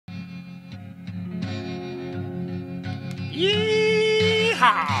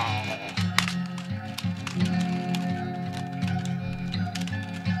YEEHAW!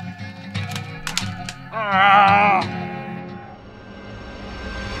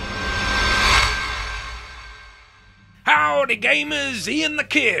 Howdy gamers, Ian the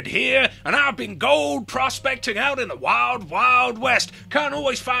Kid here, and I've been gold prospecting out in the wild, wild west. Can't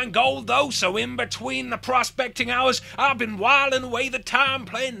always find gold though, so in between the prospecting hours, I've been whiling away the time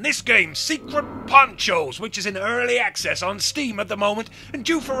playing this game, Secret Ponchos, which is in early access on Steam at the moment, and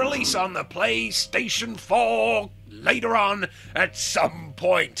due for release on the PlayStation 4 later on at some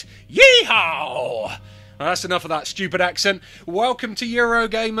point. YEEHAW! Well, that's enough of that stupid accent. Welcome to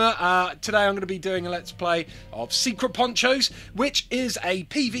Eurogamer. Today I'm going to be doing a Let's Play of Secret Ponchos, which is a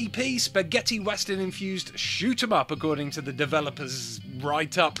PvP spaghetti western infused shoot 'em up, according to the developers'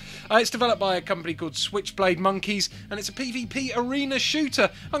 write-up. It's developed by a company called Switchblade Monkeys, and it's a PvP arena shooter.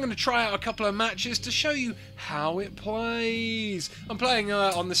 I'm going to try out a couple of matches to show you how it plays. I'm playing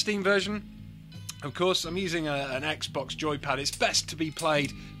on the Steam version. Of course, I'm using an Xbox joypad. It's best to be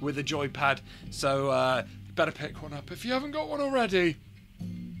played with a joypad, so better pick one up if you haven't got one already.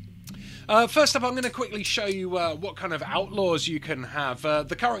 First up, I'm going to quickly show you what kind of outlaws you can have.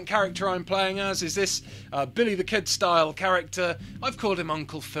 The current character I'm playing as is this Billy the Kid style character. I've called him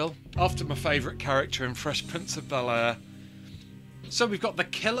Uncle Phil, after my favourite character in Fresh Prince of Bel-Air. So we've got the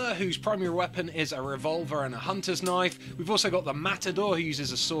Killer, whose primary weapon is a revolver and a hunter's knife. We've also got the Matador, who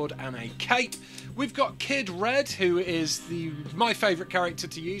uses a sword and a cape. We've got Kid Red, who is my favourite character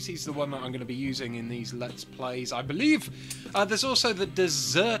to use. He's the one that I'm going to be using in these Let's Plays, I believe. There's also the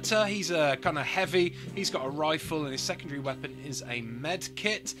Deserter. He's kind of heavy. He's got a rifle, and his secondary weapon is a med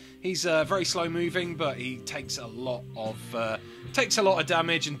kit. He's very slow moving, but he takes a lot of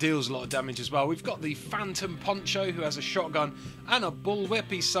damage and deals a lot of damage as well. We've got the Phantom Poncho, who has a shotgun and a bullwhip.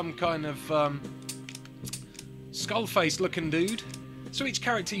 He's some kind of skull-faced looking dude. So each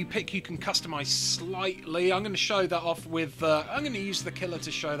character you pick you can customize slightly. I'm going to show that off with I'm going to use the Killer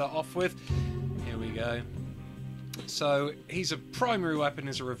to show that off with. Here we go. So he's a primary weapon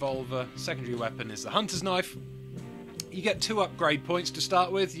is a revolver, secondary weapon is the hunter's knife. You get 2 upgrade points to start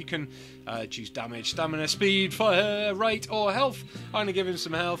with. You can choose damage, stamina, speed, fire rate, or health. I'm going to give him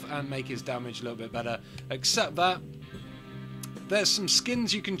some health and make his damage a little bit better. Except that there's some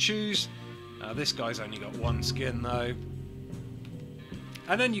skins you can choose. This guy's only got 1 skin though.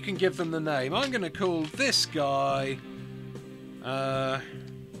 And then you can give them the name. I'm going to call this guy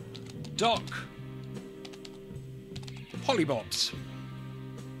Doc Hollybobs.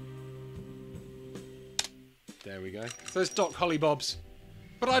 There we go. So there's Doc Hollybobs.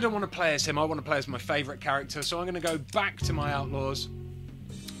 But I don't want to play as him. I want to play as my favourite character. So I'm going to go back to my outlaws.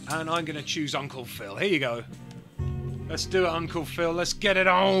 And I'm going to choose Uncle Phil. Here you go. Let's do it, Uncle Phil. Let's get it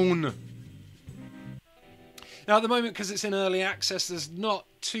on. Now, at the moment, because it's in early access, there's not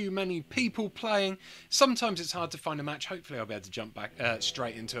too many people playing. Sometimes it's hard to find a match. Hopefully I'll be able to jump back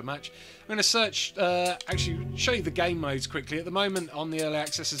straight into a match. I'm going to search, actually show you the game modes quickly. At the moment on the early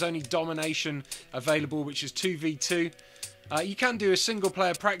access there's only Domination available, which is 2v2. You can do a single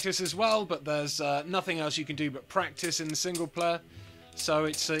player practice as well, but there's nothing else you can do but practice in the single player. So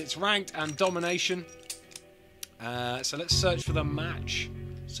it's ranked and Domination. So let's search for the match.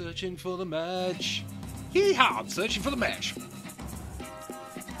 Searching for the match. YEEHAW! Searching for the match.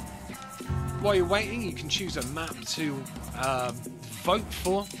 While you're waiting, you can choose a map to vote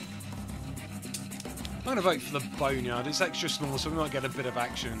for. I'm going to vote for the Boneyard. It's extra small, so we might get a bit of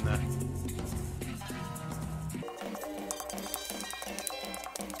action in there.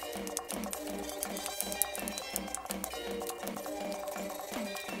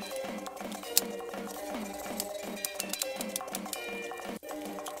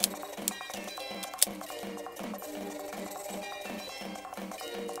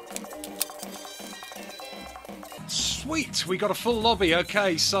 Sweet, we got a full lobby.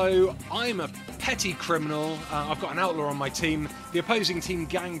 Okay, so I'm a petty criminal. I've got an outlaw on my team. The opposing team,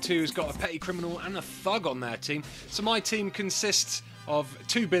 Gang 2, has got a petty criminal and a thug on their team. So my team consists of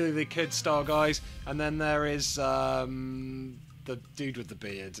 2 Billy the Kid style guys, and then there is the dude with the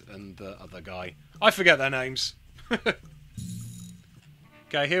beard and the other guy. I forget their names. Okay,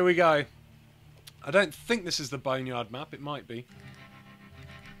 here we go. I don't think this is the Boneyard map. It might be.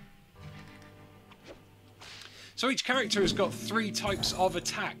 So each character has got 3 types of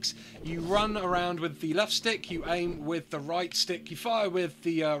attacks. You run around with the left stick, you aim with the right stick, you fire with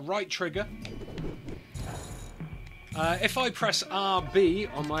the right trigger. If I press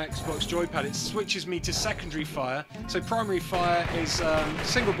RB on my Xbox joypad, it switches me to secondary fire. So primary fire is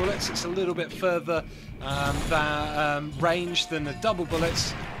single bullets. It's a little bit further range than the double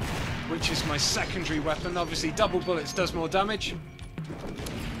bullets. which is my secondary weapon. Obviously, double bullets does more damage.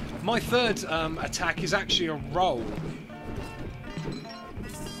 My third attack is actually a roll.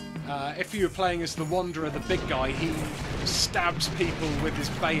 If you were playing as the Wanderer, the big guy, he stabs people with his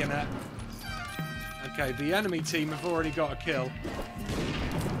bayonet. Okay, the enemy team have already got a kill.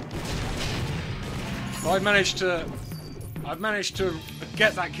 I've managed to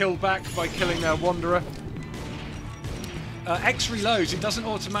get that kill back by killing their Wanderer. X reloads, it doesn't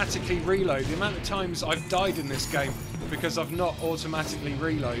automatically reload. The amount of times I've died in this game because I've not automatically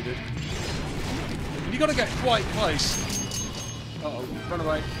reloaded. And you've got to get quite close. Uh-oh, run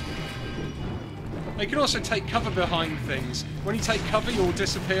away. You can also take cover behind things. When you take cover, you'll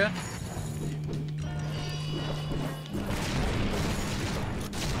disappear.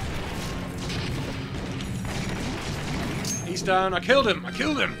 He's down. I killed him. I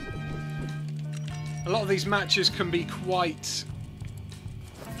killed him. A lot of these matches can be quite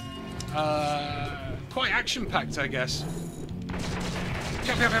action-packed, I guess.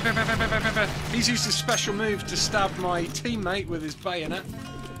 He's used his special move to stab my teammate with his bayonet.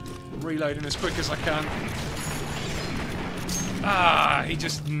 I'm reloading as quick as I can. Ah, he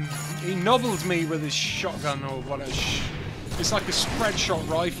nobbled me with his shotgun or whatever. It's like a spread shot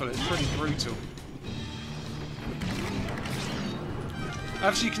rifle. It's pretty brutal.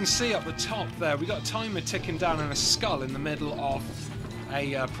 As you can see up the top there, we got a timer ticking down and a skull in the middle of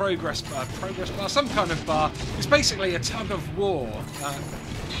a progress bar, some kind of bar. It's basically a tug of war.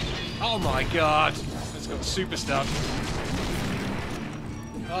 Oh my god, it's got super stuff.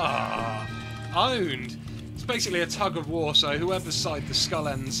 Ah, owned. It's basically a tug of war, so whoever's side the skull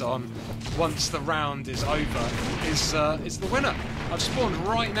ends on once the round is over is the winner. I've spawned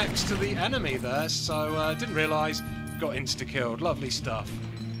right next to the enemy there, so didn't realise. Got insta-killed. Lovely stuff.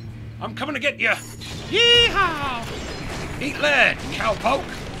 I'm coming to get you. Yeehaw! Eat lead, cowpoke.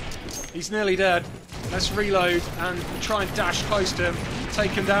 He's nearly dead. Let's reload and try and dash close to him. Take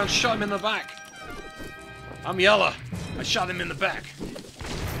him down, shot him in the back. I'm Yeller. I shot him in the back.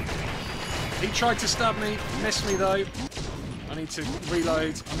 He tried to stab me, missed me though. I need to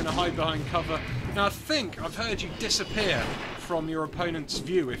reload. I'm going to hide behind cover. Now I think I've heard you disappear from your opponent's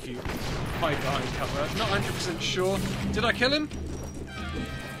view if you hide behind cover. Not 100% sure. Did I kill him?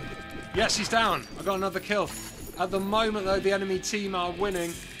 Yes, he's down. I got another kill. At the moment, though, the enemy team are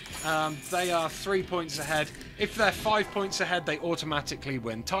winning. They are 3 points ahead. If they're 5 points ahead, they automatically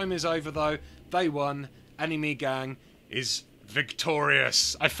win. Time is over, though. They won. Enemy gang is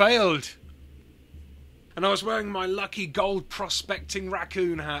victorious. I failed. And I was wearing my lucky gold prospecting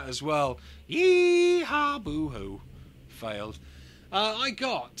raccoon hat as well. Yeehaw, boo-hoo. Failed. I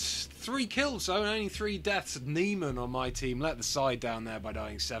got 3 kills, though, and only 3 deaths. Neiman on my team let the side down there by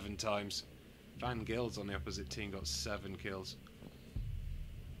dying 7 times. Van Gils on the opposite team got 7 kills.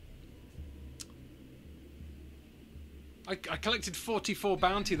 I collected 44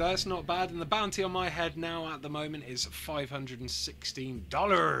 bounty there, it's not bad, and the bounty on my head now at the moment is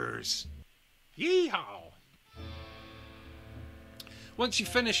 $516. Yeehaw! Once you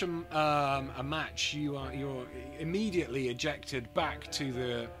finish a match, you're immediately ejected back to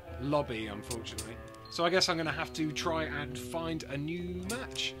the lobby, unfortunately. So I guess I'm going to have to try and find a new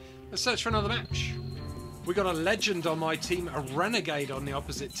match. Let's search for another match. We got a legend on my team, a renegade on the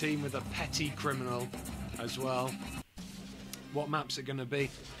opposite team with a petty criminal as well. What map's it going to be?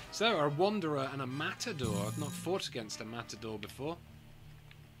 So a Wanderer and a Matador. I've not fought against a Matador before.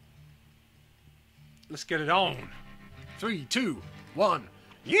 Let's get it on. 3, 2, 1.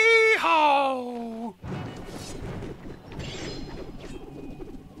 Yeehaw!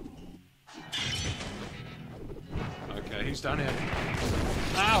 Okay, who's down here?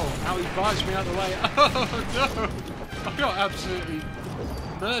 Ow! Ow, he barged me out of the way. Oh no! I got absolutely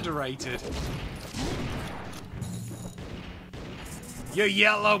murderated. You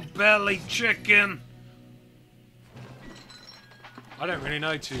yellow-bellied chicken! I don't really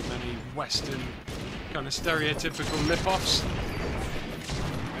know too many Western kind of stereotypical lip-offs.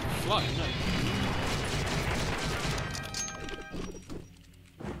 Flying, no.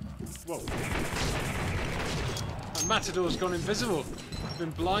 Whoa. That Matador's gone invisible. I've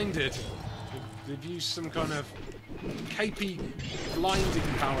been blinded. They've used some kind of capey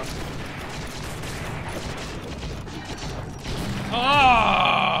blinding power.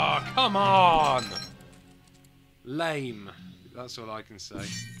 Ah, oh, come on! Lame. That's all I can say.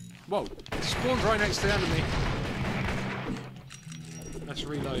 Whoa, spawned right next to the enemy. Let's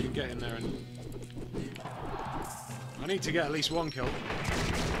reload and get in there and... I need to get at least 1 kill.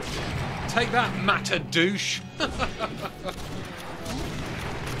 Take that, Matadouche!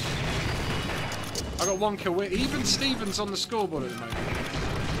 I got 1 kill. Even Stevens on the scoreboard at the moment.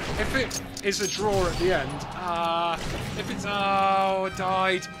 If it is a draw at the end, if it's, oh, I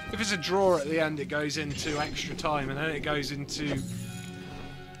died. If it's a draw at the end, it goes into extra time, and then it goes into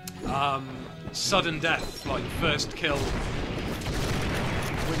sudden death, like first kill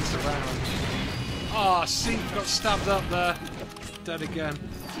wins the round. Ah, see, got stabbed up there. Dead again.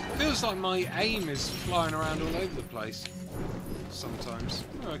 Feels like my aim is flying around all over the place. Sometimes.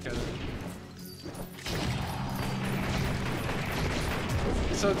 Oh, okay then.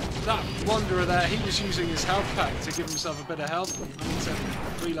 So that wanderer there, he was using his health pack to give himself a bit of health. I need to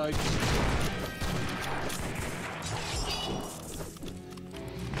reload.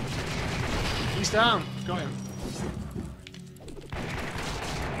 He's down. Got him.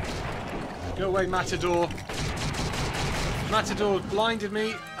 Go away, Matador. Matador blinded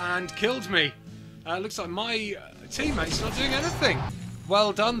me and killed me. Looks like my teammate's not doing anything.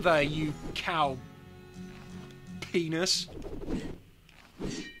 Well done there, you cow penis.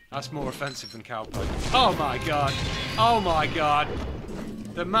 That's more offensive than cowpoke. Oh my god. Oh my god.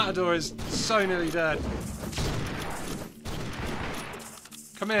 The Matador is so nearly dead.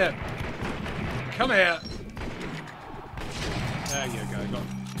 Come here. Come here. There you go.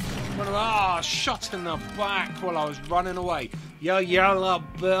 Got shot in the back while I was running away. You yellow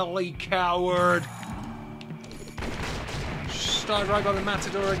belly coward. Started right by the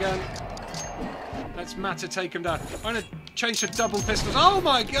Matador again. Let's Mata take him down. I'm gonna change to double pistols. Oh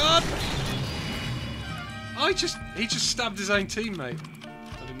my god! He just stabbed his own teammate.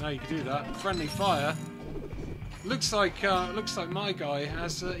 I didn't know you could do that. Friendly fire. Looks like my guy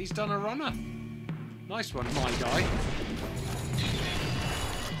has he's done a runner. Nice one, my guy.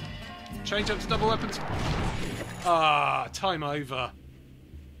 Change up to double weapons. Ah, time over.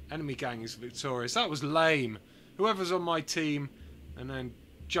 Enemy gang is victorious. That was lame. Whoever's on my team and then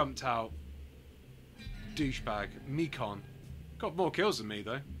jumped out. Douchebag. Mekon. Got more kills than me,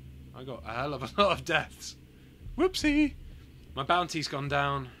 though. I got a hell of a lot of deaths. Whoopsie! My bounty's gone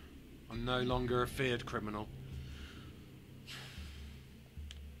down. I'm no longer a feared criminal.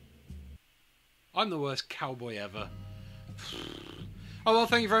 I'm the worst cowboy ever. Oh well,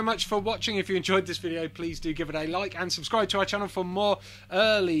 thank you very much for watching. If you enjoyed this video, please do give it a like and subscribe to our channel for more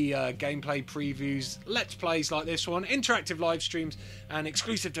early gameplay previews, let's plays like this one, interactive live streams, and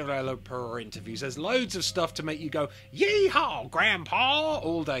exclusive developer interviews. There's loads of stuff to make you go, "Yeehaw, Grandpa!"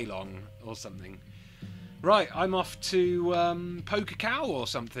 all day long, or something. Right, I'm off to poke a cow or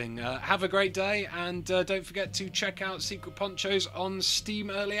something. Have a great day, and don't forget to check out Secret Ponchos on Steam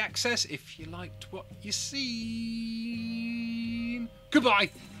Early Access if you liked what you seen.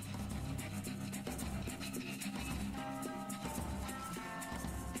 Goodbye!